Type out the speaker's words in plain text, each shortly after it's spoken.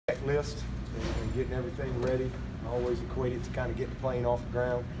checklist and getting everything ready. I always equate it to kind of getting the plane off the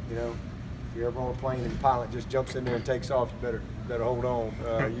ground. You know, if you're ever on a plane and the pilot just jumps in there and takes off, you better hold on.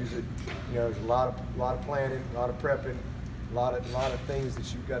 Usually, you know, there's a lot of planning, a lot of prepping, a lot of things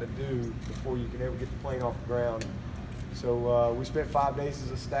that you've got to do before you can ever get the plane off the ground. So we spent 5 days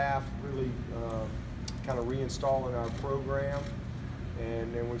as a staff really kind of reinstalling our program,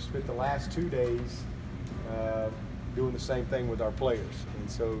 and then we've spent the last 2 days doing the same thing with our players. And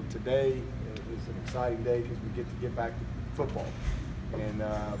so today is an exciting day because we get back to football. And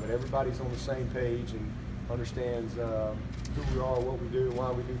but everybody's on the same page and understands who we are, what we do, and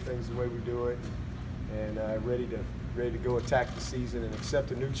why we do things the way we do it, and ready to go attack the season and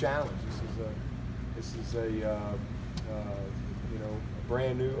accept a new challenge. This is a you know, a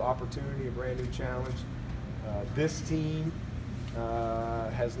brand new opportunity, a brand new challenge. This team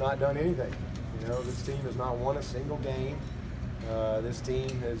has not done anything. You know, this team has not won a single game. This team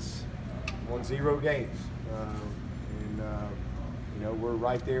has won 0 games, and you know, we're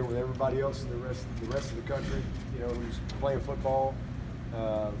right there with everybody else in the rest of the country. You know, who's playing football,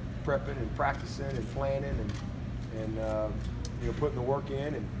 prepping and practicing and planning and you know, putting the work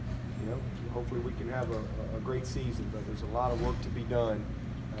in, and you know, hopefully we can have a great season. But there's a lot of work to be done,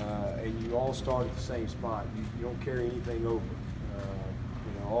 and you all start at the same spot. You don't carry anything over.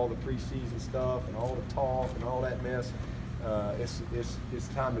 You know, all the preseason stuff and all the talk and all that mess. It's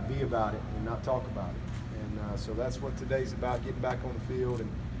time to be about it and not talk about it. And so that's what today's about: getting back on the field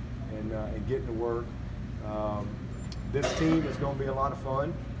and getting to work. This team is going to be a lot of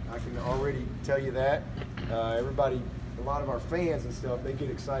fun. I can already tell you that. Everybody, a lot of our fans and stuff, they get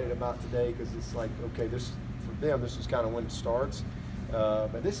excited about today because it's like, okay, this for them, this is kind of when it starts.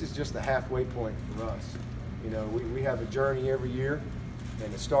 But this is just the halfway point for us. You know, we have a journey every year,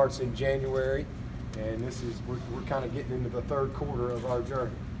 and it starts in January, and this is we're kind of getting into the third quarter of our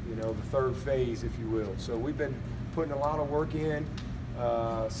journey. You know, the third phase, if you will. So we've been putting a lot of work in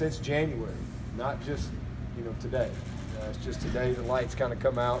since January, not just, you know, today. It's just today the lights kind of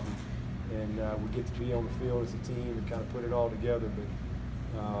come out, and we get to be on the field as a team and kind of put it all together.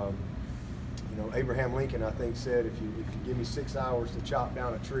 But you know, Abraham Lincoln, I think, said, if you give me 6 hours to chop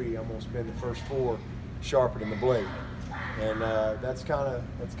down a tree, I'm gonna spend the first 4 sharpening the blade. And that's kind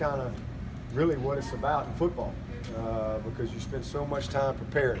of really what it's about in football, because you spend so much time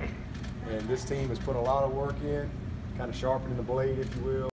preparing. And this team has put a lot of work in, kind of sharpening the blade, if you will.